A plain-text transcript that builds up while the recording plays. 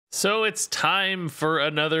So it's time for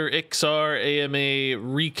another Iksar AMA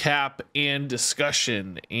recap and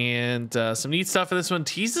discussion, and some neat stuff in this one.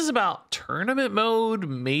 Teases about tournament mode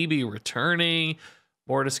maybe returning,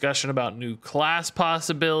 more discussion about new class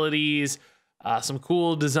possibilities, some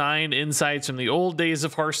cool design insights from the old days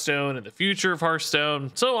of Hearthstone and the future of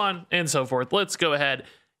Hearthstone, so on and so forth. Let's go ahead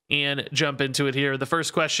and jump into it here. The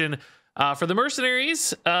first question. For the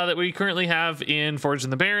mercenaries that we currently have in Forged in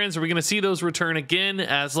the Barrens, are we going to see those return again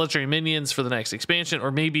as legendary minions for the next expansion,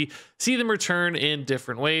 or maybe see them return in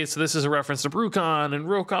different ways? So this is a reference to Brucon and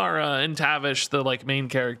Rokara and Tavish, the main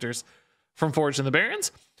characters from Forged in the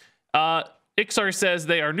Barrens. Iksar says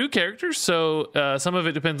they are new characters, so some of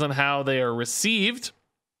it depends on how they are received,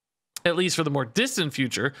 at least for the more distant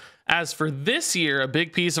future. As for this year, a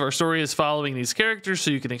big piece of our story is following these characters,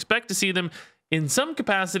 so you can expect to see them in some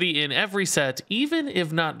capacity in every set, even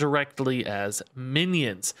if not directly as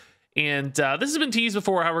minions. And this has been teased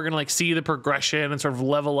before, how we're going to see the progression and sort of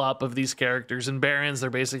level up of these characters. In Barons, they're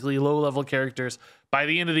basically low-level characters. By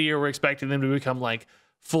the end of the year, we're expecting them to become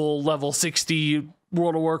full level 60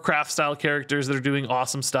 World of Warcraft style characters that are doing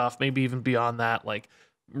awesome stuff, maybe even beyond that,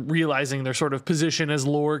 realizing their sort of position as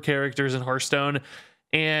lore characters in Hearthstone.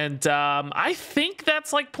 And I think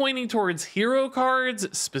that's pointing towards hero cards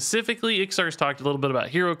specifically. Iksar's talked a little bit about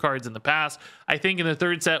hero cards in the past. I think in the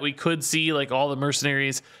third set we could see all the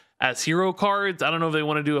mercenaries as hero cards. I don't know if they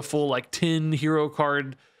want to do a full 10 hero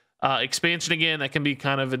card expansion again. That can be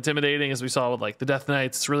kind of intimidating, as we saw with the Death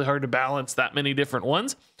Knights. It's really hard to balance that many different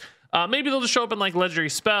ones. Maybe they'll just show up in legendary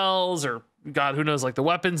spells, or God, who knows, the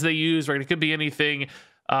weapons they use, right? It could be anything.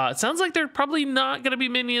 It sounds like they're probably not going to be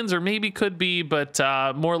minions, or maybe could be, but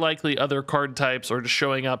more likely other card types, or just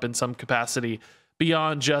showing up in some capacity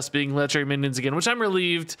beyond just being legendary minions again, which I'm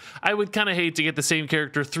relieved. I would kind of hate to get the same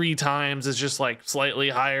character 3 times as just slightly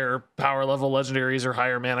higher power level legendaries or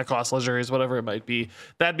higher mana cost legendaries, whatever it might be.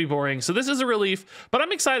 That'd be boring. So this is a relief, but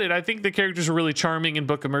I'm excited. I think the characters are really charming in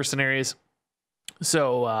Book of Mercenaries.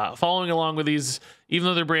 So following along with these, even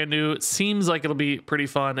though they're brand new, it seems like it'll be pretty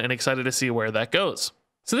fun, and excited to see where that goes.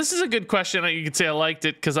 So this is a good question. You could say I liked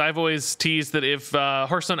it because I've always teased that if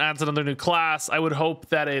Hearthstone adds another new class, I would hope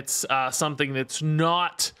that it's something that's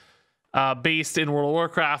not based in World of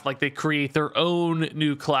Warcraft. They create their own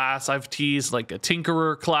new class. I've teased a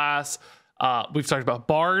Tinkerer class. We've talked about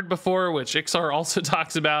Bard before, which Iksar also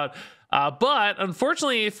talks about. But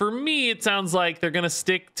unfortunately for me, it sounds like they're going to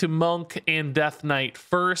stick to Monk and Death Knight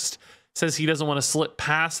first. Says he doesn't want to slip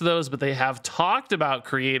past those, but they have talked about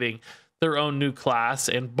creating their own new class,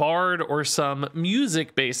 and Bard or some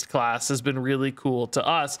music-based class has been really cool to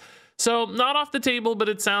us. So not off the table, but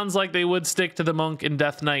it sounds like they would stick to the Monk and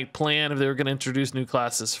Death Knight plan if they were going to introduce new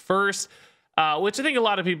classes first, which I think a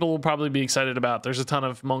lot of people will probably be excited about. There's a ton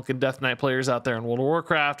of Monk and Death Knight players out there in World of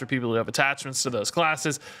Warcraft, or people who have attachments to those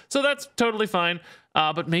classes, so that's totally fine.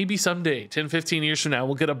 But maybe someday, 10, 15 years from now,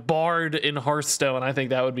 we'll get a Bard in Hearthstone. I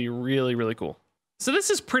think that would be really, really cool. So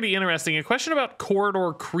this is pretty interesting. A question about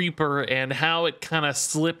Corridor Creeper and how it kind of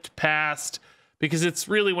slipped past, because it's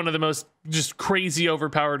really one of the most just crazy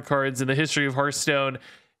overpowered cards in the history of Hearthstone.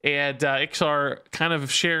 And Iksar kind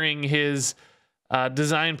of sharing his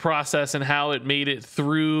design process and how it made it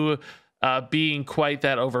through being quite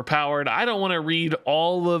that overpowered. I don't want to read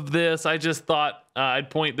all of this. I just thought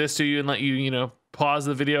I'd point this to you and let you, pause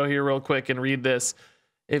the video here real quick and read this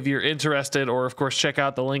if you're interested, or of course check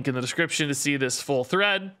out the link in the description to see this full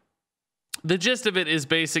thread. The gist of it is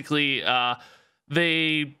basically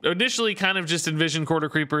they initially kind of just envisioned Corridor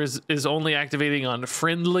Creeper is only activating on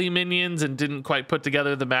friendly minions, and didn't quite put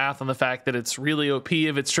together the math on the fact that it's really OP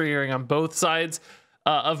if it's triggering on both sides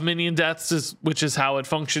of minion deaths, which is how it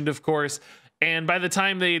functioned, of course. And by the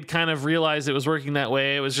time they'd kind of realized it was working that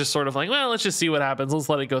way, it was just sort of well, let's just see what happens. Let's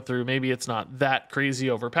let it go through. Maybe it's not that crazy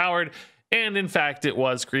overpowered. And in fact, it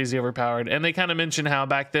was crazy overpowered. And they kind of mentioned how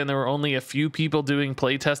back then there were only a few people doing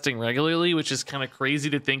playtesting regularly, which is kind of crazy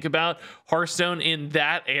to think about. Hearthstone in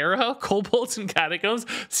that era, Kobolds and Catacombs,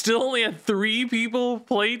 still only had 3 people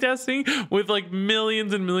playtesting with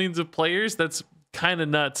millions and millions of players. That's kind of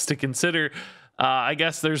nuts to consider. I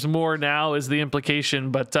guess there's more now is the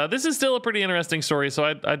implication, but this is still a pretty interesting story. So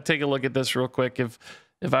I'd take a look at this real quick if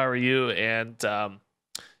I were you. And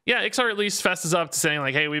yeah, Iksar at least fesses up to saying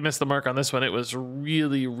hey, we missed the mark on this one. It was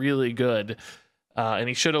really, really good. And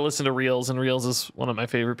he should have listened to Reels, and Reels is one of my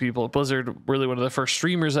favorite people at Blizzard. Really one of the first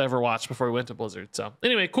streamers I ever watched before we went to Blizzard. So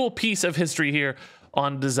anyway, cool piece of history here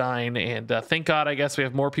on design. And thank God, I guess we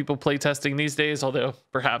have more people playtesting these days, although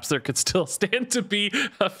perhaps there could still stand to be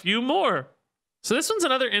a few more. So this one's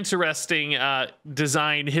another interesting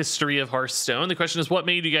design history of Hearthstone. The question is, what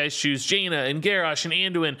made you guys choose Jaina and Garrosh and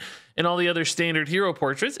Anduin and all the other standard hero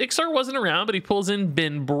portraits? Iksar wasn't around, but he pulls in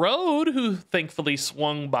Ben Brode, who thankfully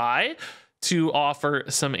swung by to offer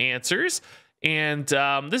some answers. And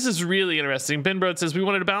this is really interesting. Ben Brode says, we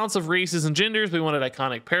wanted a balance of races and genders. We wanted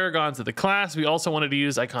iconic paragons of the class. We also wanted to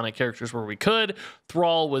use iconic characters where we could.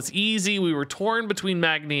 Thrall was easy. We were torn between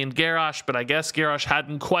Magni and Garrosh, but I guess Garrosh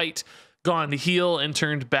hadn't quite gone to heel and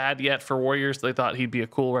turned bad yet for warriors. They thought he'd be a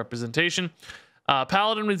cool representation.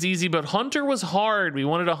 Paladin was easy, but Hunter was hard. We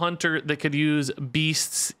wanted a Hunter that could use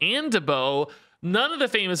beasts and a bow. None of the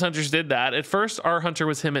famous hunters did that. At first, our Hunter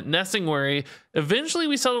was him at Nessingwary. Eventually,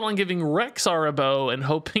 we settled on giving Rexar a bow and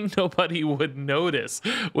hoping nobody would notice,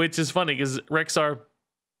 which is funny because Rexar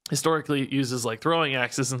historically uses like throwing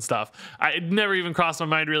axes and stuff. It never even crossed my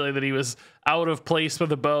mind really that he was out of place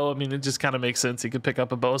with a bow. I mean, it just kind of makes sense. He could pick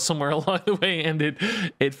up a bow somewhere along the way, and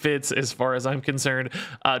it fits as far as I'm concerned.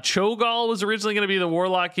 Cho'Gall was originally going to be the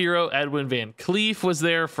Warlock hero. Edwin Van Cleef was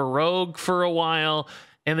there for Rogue for a while,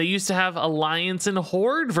 and they used to have Alliance and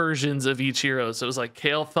Horde versions of each hero. So it was like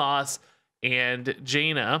Kael'thas and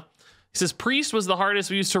Jaina. He says Priest was the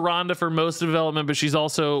hardest. We used Tyrande for most of development, but she's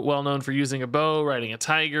also well known for using a bow, riding a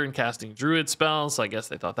tiger, and casting druid spells. So I guess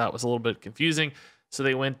they thought that was a little bit confusing. So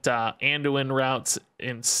they went Anduin routes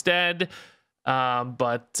instead.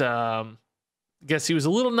 But guess he was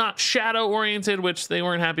a little not shadow oriented, which they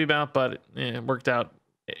weren't happy about, but it worked out.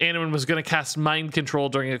 Anduin was going to cast mind control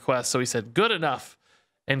during a quest, so he said good enough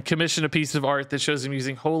and commissioned a piece of art that shows him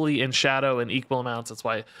using holy and shadow in equal amounts. That's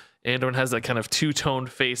why Anduin has that kind of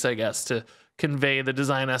two-toned face, I guess, to convey the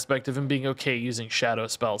design aspect of him being okay using shadow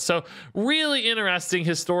spells. So really interesting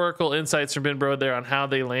historical insights from Ben Brode there on how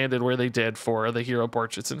they landed where they did for the hero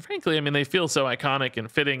portraits. And frankly, I mean, they feel so iconic and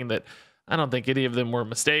fitting that I don't think any of them were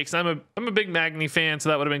mistakes. I'm a big Magni fan, so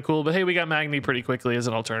that would have been cool. But hey, we got Magni pretty quickly as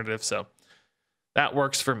an alternative, so that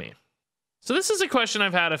works for me. So this is a question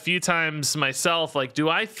I've had a few times myself. Like, do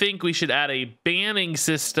I think we should add a banning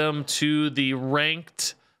system to the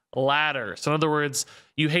ranked ladder? So in other words,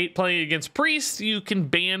 you hate playing against priests, you can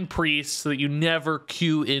ban priests so that you never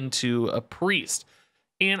queue into a priest.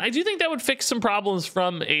 And I do think that would fix some problems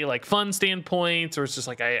from a like fun standpoint, or it's just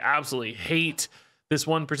like I absolutely hate this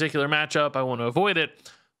one particular matchup, I want to avoid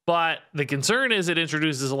it. But the concern is it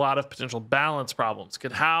introduces a lot of potential balance problems.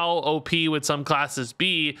 How OP would some classes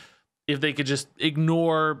be if they could just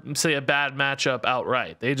ignore, say, a bad matchup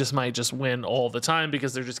outright? They just might just win all the time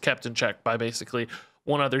because they're just kept in check by basically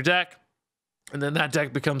one other deck, and then that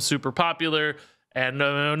deck becomes super popular and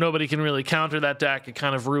nobody can really counter that deck. It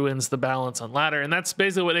kind of ruins the balance on ladder, and that's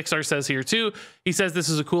basically what Iksar says here too. He says this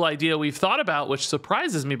is a cool idea we've thought about, which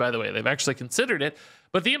surprises me, by the way. They've actually considered it,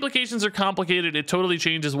 but the implications are complicated. It totally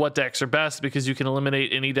changes what decks are best because you can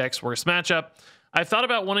eliminate any deck's worst matchup. I've thought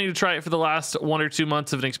about wanting to try it for the last 1 or 2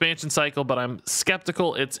 months of an expansion cycle, but I'm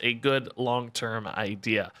skeptical it's a good long-term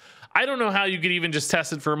idea. I don't know how you could even just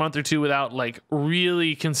test it for a month or two without like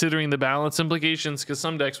really considering the balance implications, because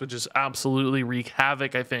some decks would just absolutely wreak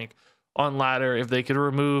havoc, I think, on ladder if they could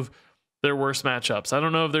remove their worst matchups. I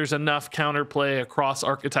don't know if there's enough counterplay across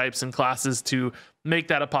archetypes and classes to make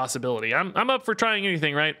that a possibility. I'm up for trying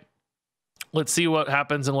anything, right? Let's see what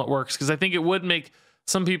happens and what works, because I think it would make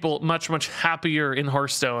some people much, much happier in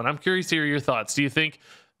Hearthstone. I'm curious to hear your thoughts. Do you think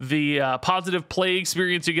the positive play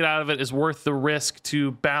experience you get out of it is worth the risk to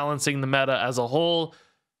balancing the meta as a whole?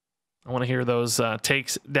 I want to hear those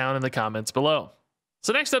takes down in the comments below.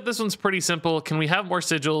 So next up, this one's pretty simple. Can we have more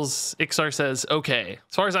sigils? Iksar says, okay.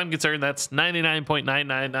 As far as I'm concerned, that's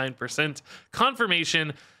 99.999%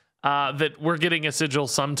 confirmation that we're getting a sigil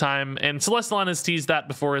sometime. And Celestalon has teased that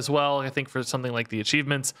before as well, I think for something like the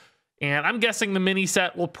achievements. And I'm guessing the mini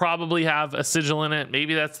set will probably have a sigil in it.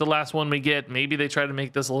 Maybe that's the last one we get. Maybe they try to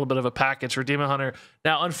make this a little bit of a package for Demon Hunter.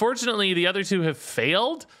 Now, unfortunately, the other two have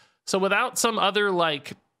failed. So without some other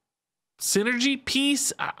like synergy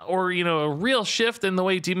piece or, you know, a real shift in the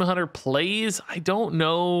way Demon Hunter plays, I don't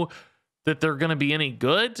know that they're going to be any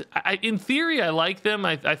good. In theory, I like them.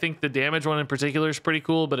 I think the damage one in particular is pretty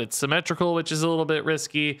cool, but it's symmetrical, which is a little bit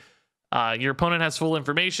risky. Your opponent has full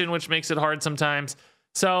information, which makes it hard sometimes.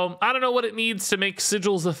 So I don't know what it needs to make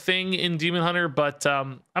sigils a thing in Demon Hunter, but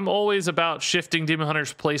I'm always about shifting Demon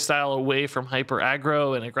Hunter's playstyle away from hyper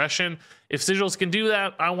aggro and aggression. If sigils can do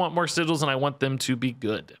that, I want more sigils and I want them to be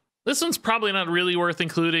good. This one's probably not really worth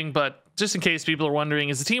including, but just in case people are wondering,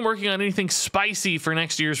 is the team working on anything spicy for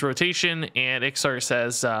next year's rotation? And Iksar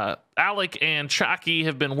says, Alec and Chalky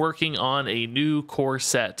have been working on a new core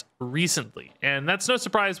set recently. And that's no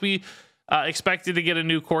surprise. We Expected to get a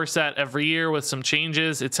new core set every year with some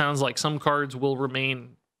changes. It sounds like some cards will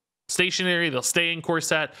remain stationary. They'll stay in core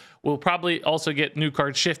set. We'll probably also get new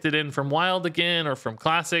cards shifted in from Wild again or from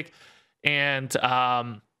Classic. And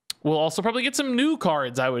we'll also probably get some new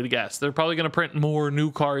cards, I would guess. They're probably going to print more new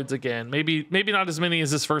cards again. Maybe not as many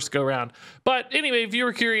as this first go round. But anyway, if you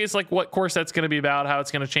were curious like what core set's going to be about, how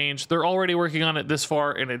it's going to change, they're already working on it this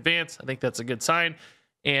far in advance. I think that's a good sign.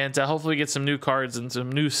 And hopefully get some new cards and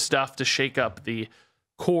some new stuff to shake up the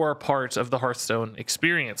core part of the Hearthstone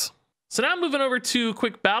experience. So now moving over to a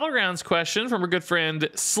quick Battlegrounds question from our good friend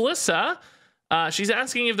Slissa. She's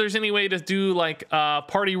asking if there's any way to do like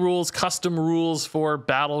party rules, custom rules for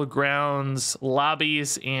Battlegrounds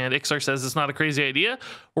lobbies. And Iksar says it's not a crazy idea.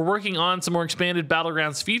 We're working on some more expanded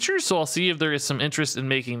Battlegrounds features, so I'll see if there is some interest in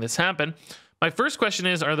making this happen. My first question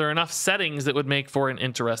is, are there enough settings that would make for an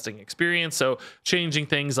interesting experience? So changing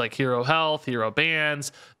things like hero health, hero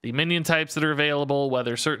bans, the minion types that are available,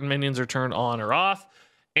 whether certain minions are turned on or off.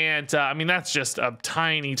 And I mean, that's just a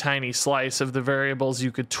tiny, tiny slice of the variables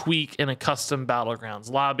you could tweak in a custom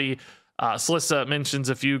Battlegrounds lobby. Slissa mentions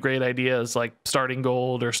a few great ideas like starting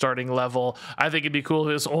gold or starting level. I think it'd be cool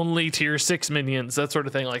if it was only tier 6 minions, that sort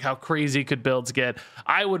of thing. Like how crazy could builds get?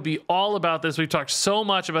 I would be all about this. We've talked so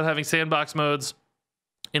much about having sandbox modes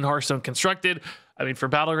in Hearthstone constructed. I mean, for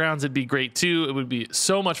Battlegrounds, it'd be great too. It would be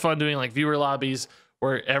so much fun doing like viewer lobbies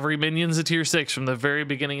where every minion's a tier 6 from the very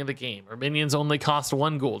beginning of the game, or minions only cost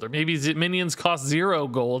 1 gold, or maybe minions cost 0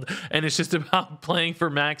 gold, and it's just about playing for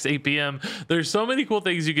max APM. There's so many cool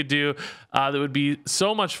things you could do that would be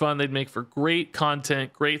so much fun. They'd make for great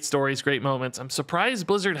content, great stories, great moments. I'm surprised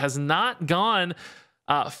Blizzard has not gone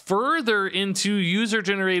further into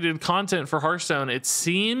user-generated content for Hearthstone. It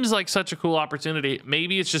seems like such a cool opportunity.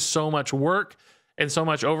 Maybe it's just so much work and so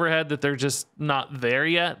much overhead that they're just not there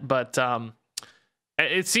yet, but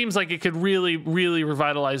it seems like it could really, really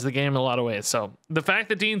revitalize the game in a lot of ways. So the fact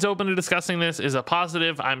that Dean's open to discussing this is a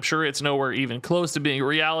positive. I'm sure it's nowhere even close to being a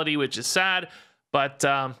reality, which is sad, but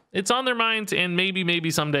it's on their minds, and maybe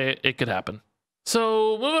someday it could happen.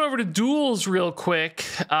 So moving over to duels real quick.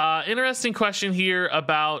 Interesting question here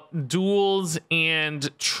about duels and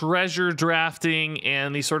treasure drafting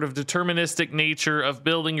and the sort of deterministic nature of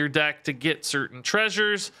building your deck to get certain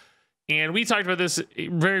treasures. And we talked about this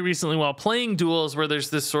very recently while playing duels, where there's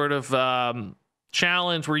this sort of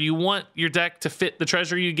challenge where you want your deck to fit the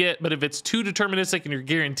treasure you get, but if it's too deterministic and you're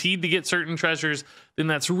guaranteed to get certain treasures, then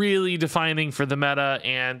that's really defining for the meta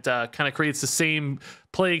and kind of creates the same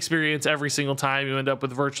play experience every single time. You end up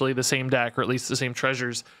with virtually the same deck, or at least the same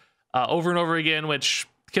treasures over and over again, which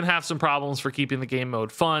can have some problems for keeping the game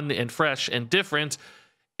mode fun and fresh and different.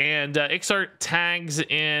 And Iksar tags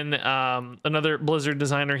in another Blizzard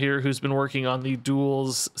designer here who's been working on the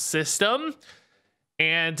duels system.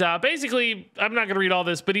 And basically, I'm not going to read all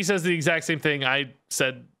this, but he says the exact same thing I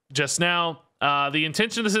said just now. The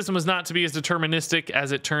intention of the system was not to be as deterministic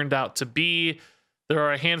as it turned out to be. There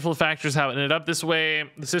are a handful of factors how it ended up this way.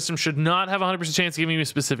 The system should not have a 100% chance of giving you a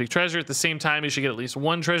specific treasure. At the same time, you should get at least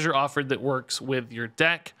one treasure offered that works with your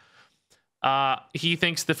deck. He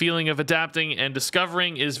thinks the feeling of adapting and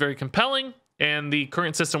discovering is very compelling, and the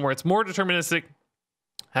current system where it's more deterministic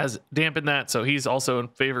has dampened that. So he's also in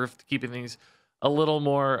favor of keeping things a little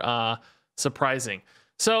more surprising.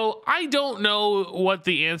 So I don't know what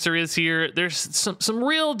the answer is here. There's some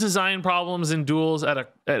real design problems in duels at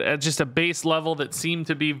just a base level that seem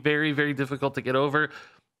to be very, very difficult to get over.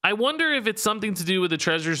 I wonder if it's something to do with the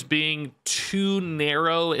treasures being too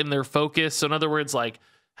narrow in their focus. So in other words, like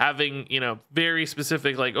having, you know, very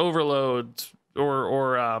specific like overloads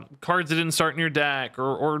or cards that didn't start in your deck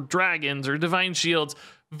or dragons or divine shields,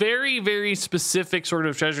 very, very specific sort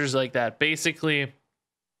of treasures like that basically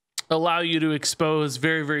allow you to expose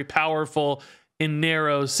very, very powerful and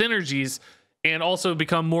narrow synergies and also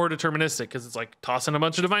become more deterministic because it's like tossing a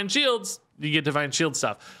bunch of divine shields, you get divine shield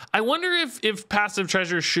stuff. I wonder if passive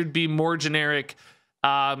treasures should be more generic,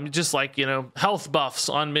 just like, you know, health buffs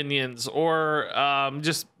on minions or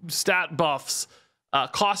just stat buffs.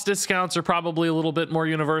 Cost discounts are probably a little bit more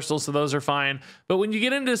universal, so those are fine. But when you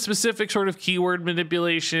get into specific sort of keyword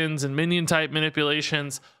manipulations and minion type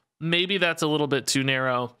manipulations, maybe that's a little bit too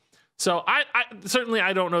narrow. So I certainly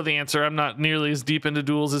I don't know the answer. I'm not nearly as deep into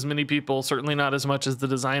duels as many people, certainly not as much as the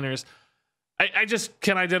designers. I just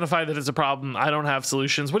can identify that it's a problem. I don't have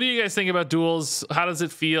solutions. What do you guys think about duels? How does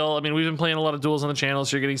it feel? I mean, we've been playing a lot of duels on the channel,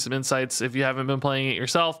 so you're getting some insights if you haven't been playing it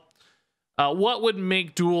yourself. What would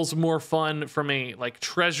make duels more fun from a like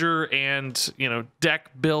treasure and, you know, deck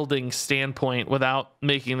building standpoint without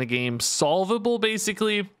making the game solvable,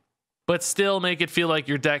 basically? but still make it feel like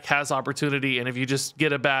your deck has opportunity. And if you just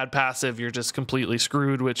get a bad passive, you're just completely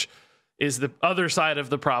screwed, which is the other side of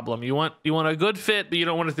the problem. You want a good fit, but you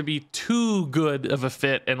don't want it to be too good of a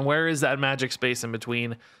fit. And where is that magic space in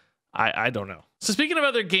between? I don't know. So speaking of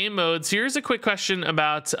other game modes, here's a quick question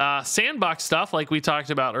about sandbox stuff like we talked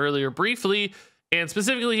about earlier briefly. And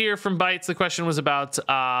specifically here from Bytes, the question was about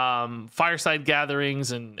fireside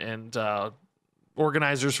gatherings and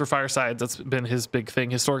organizers for firesides. That's been his big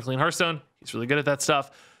thing historically in Hearthstone. He's really good at that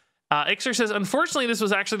stuff. Iksar says, unfortunately, this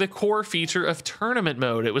was actually the core feature of tournament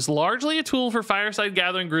mode. It was largely a tool for fireside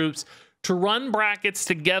gathering groups to run brackets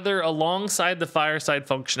together alongside the fireside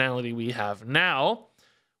functionality we have now.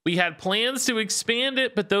 We had plans to expand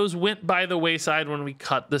it, but those went by the wayside when we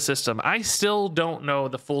cut the system. I still don't know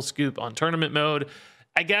the full scoop on tournament mode.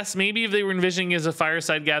 I guess maybe if they were envisioning as a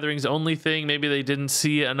fireside gatherings only thing, maybe they didn't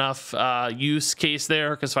see enough use case there,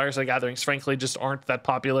 because fireside gatherings, frankly, just aren't that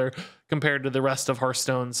popular compared to the rest of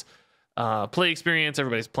Hearthstone's play experience.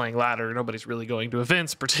 Everybody's playing ladder. Nobody's really going to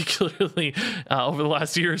events, particularly over the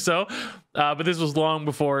last year or so. But this was long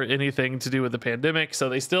before anything to do with the pandemic, so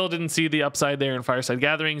they still didn't see the upside there in fireside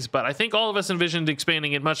gatherings. But I think all of us envisioned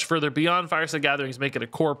expanding it much further beyond fireside gatherings, make it a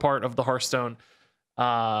core part of the Hearthstone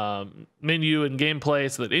menu and gameplay,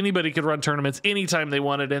 so that anybody could run tournaments anytime they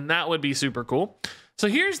wanted, and that would be super cool. So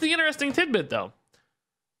here's the interesting tidbit, though.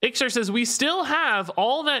 Iksar says, we still have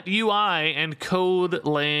all that UI and code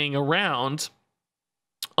laying around.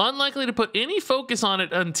 Unlikely to put any focus on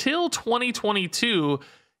it until 2022,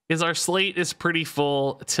 as our slate is pretty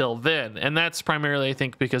full till then. And that's primarily, I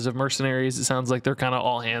think, because of Mercenaries. It sounds like they're kind of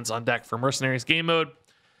all hands on deck for Mercenaries game mode.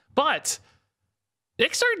 But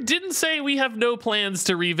Iksar didn't say we have no plans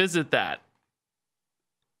to revisit that.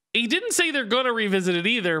 He didn't say they're going to revisit it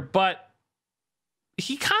either, but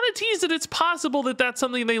he kind of teased that it's possible that that's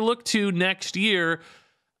something they look to next year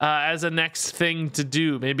as a next thing to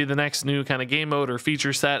do. Maybe the next new kind of game mode or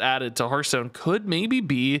feature set added to Hearthstone could maybe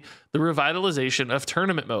be the revitalization of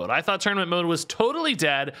tournament mode. I thought tournament mode was totally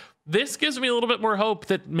dead. This gives me a little bit more hope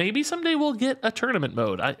that maybe someday we'll get a tournament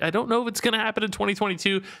mode. I don't know if it's going to happen in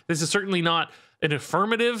 2022. This is certainly not an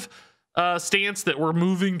affirmative stance that we're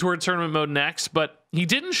moving towards tournament mode next, but he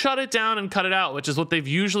didn't shut it down and cut it out, which is what they've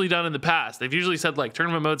usually done in the past. They've usually said, like,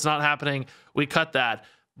 tournament mode's not happening, we cut that.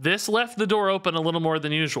 This left the door open a little more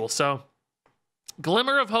than usual. So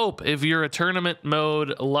glimmer of hope if you're a tournament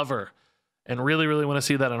mode lover and really, really want to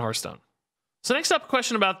see that in Hearthstone. So next up, a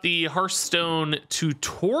question about the Hearthstone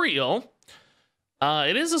tutorial.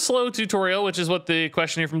 It is a slow tutorial, which is what the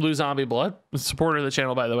question here from Blue Zombie Blood, supporter of the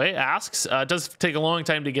channel, by the way, asks. It does take a long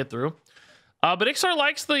time to get through. But Iksar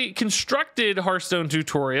likes the constructed Hearthstone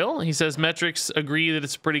tutorial. He says metrics agree that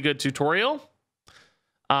it's a pretty good tutorial.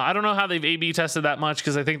 I don't know how they've A/B tested that much,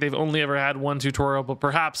 because I think they've only ever had one tutorial, but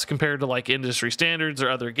perhaps compared to like industry standards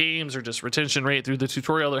or other games or just retention rate through the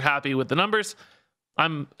tutorial, they're happy with the numbers.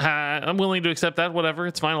 I'm willing to accept that, whatever.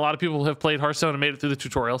 It's fine. A lot of people have played Hearthstone and made it through the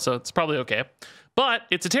tutorial, so it's probably okay. But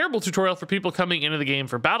it's a terrible tutorial for people coming into the game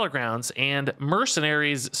for Battlegrounds and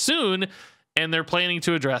Mercenaries soon, and they're planning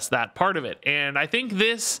to address that part of it. And I think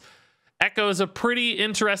this echoes a pretty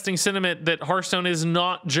interesting sentiment that Hearthstone is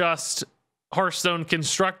not just Hearthstone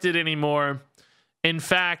constructed anymore. In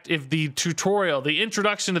fact, if the tutorial, the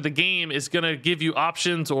introduction to the game, is going to give you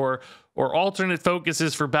options or alternate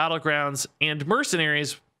focuses for Battlegrounds and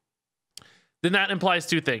Mercenaries, then that implies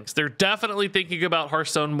two things. They're definitely thinking about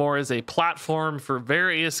Hearthstone more as a platform for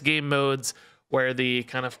various game modes, where the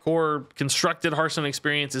kind of core constructed Hearthstone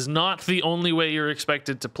experience is not the only way you're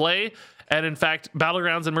expected to play. And in fact,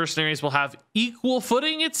 Battlegrounds and Mercenaries will have equal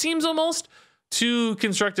footing, it seems, almost, to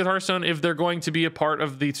constructed Hearthstone if they're going to be a part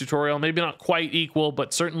of the tutorial. Maybe not quite equal,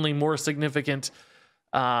 but certainly more significant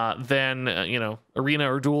than you know,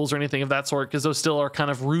 arena or duels or anything of that sort, because those still are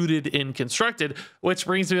kind of rooted in constructed. Which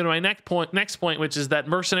brings me to my next point, which is that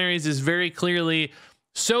Mercenaries is very clearly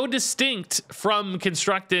so distinct from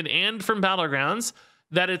constructed and from Battlegrounds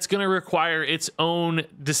that it's going to require its own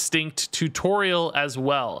distinct tutorial as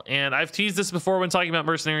well. And I've teased this before when talking about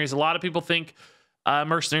Mercenaries. A lot of people think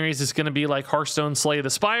Mercenaries is going to be like Hearthstone Slay the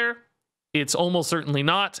Spire. It's almost certainly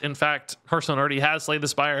not. In fact, Hearthstone already has Slay the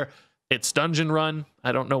Spire. It's Dungeon Run.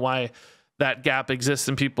 I don't know why that gap exists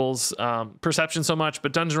in people's perception so much,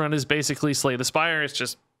 but Dungeon Run is basically Slay the Spire. It's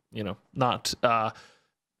just, you know, not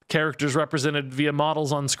characters represented via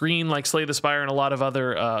models on screen like Slay the Spire and a lot of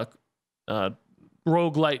other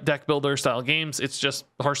roguelite deck builder style games. It's just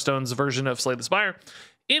Hearthstone's version of Slay the Spire.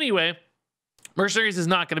 Anyway, Mercenaries is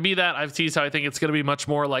not going to be that. I've teased how I think it's going to be much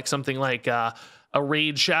more like something like a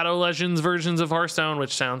Raid Shadow Legends versions of Hearthstone,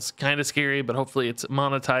 which sounds kind of scary, but hopefully it's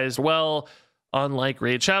monetized well. unlike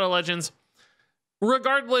Raid Shadow Legends.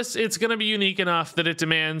 Regardless, it's going to be unique enough that it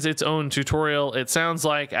demands its own tutorial, it sounds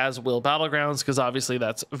like, as will Battlegrounds, because obviously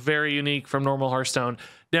that's very unique from normal Hearthstone.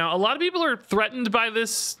 Now, a lot of people are threatened by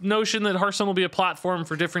this notion that Hearthstone will be a platform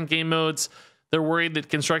for different game modes. They're worried that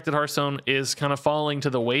constructed Hearthstone is kind of falling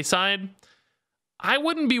to the wayside. I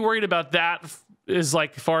wouldn't be worried about that as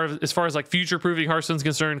far as like future-proofing Hearthstone's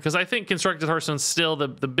concerned, because I think constructed Hearthstone's still the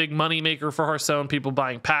big money maker for Hearthstone. People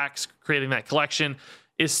buying packs, creating that collection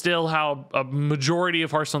is still how a majority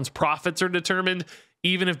of Hearthstone's profits are determined,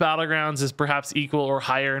 even if Battlegrounds is perhaps equal or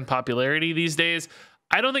higher in popularity these days.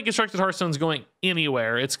 I don't think constructed Hearthstone's going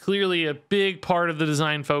anywhere. It's clearly a big part of the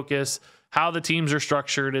design focus, how the teams are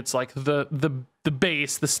structured. It's like the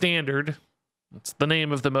base, the standard. It's the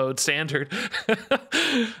name of the mode, standard.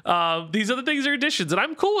 These other things are additions, and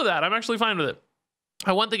I'm cool with that. I'm actually fine with it.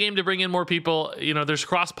 I want the game to bring in more people. You know, there's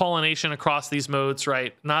cross-pollination across these modes,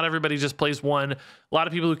 right? Not everybody just plays one. A lot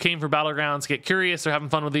of people who came from Battlegrounds get curious. They're having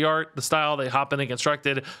fun with the art, the style. They hop in and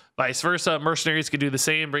constructed. Vice versa. Mercenaries could do the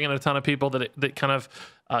same, bring in a ton of people that kind of,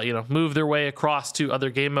 move their way across to other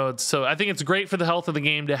game modes. So I think it's great for the health of the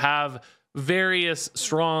game to have various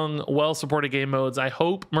strong, well-supported game modes. I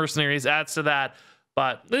hope Mercenaries adds to that.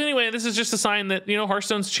 But anyway, this is just a sign that,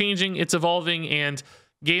 Hearthstone's changing, it's evolving, and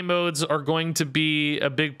game modes are going to be a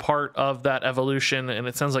big part of that evolution, and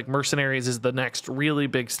it sounds like Mercenaries is the next really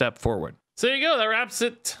big step forward. So there you go, that wraps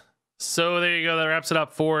it. That wraps it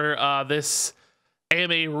up for this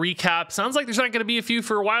AMA recap. Sounds like there's not going to be a few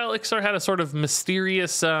for a while. Iksar had a sort of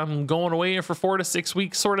mysterious going away for 4 to 6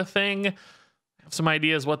 weeks sort of thing. I have some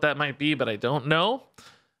ideas what that might be, but I don't know.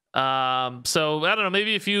 So I don't know,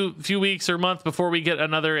 maybe a few weeks or month before we get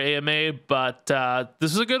another AMA, but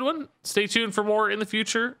this is a good one. Stay tuned for more in the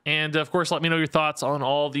future, and of course let me know your thoughts on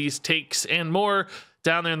all these takes and more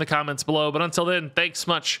down there in the comments below. But until then, thanks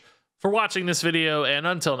much for watching this video, and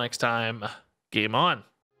until next time, game on.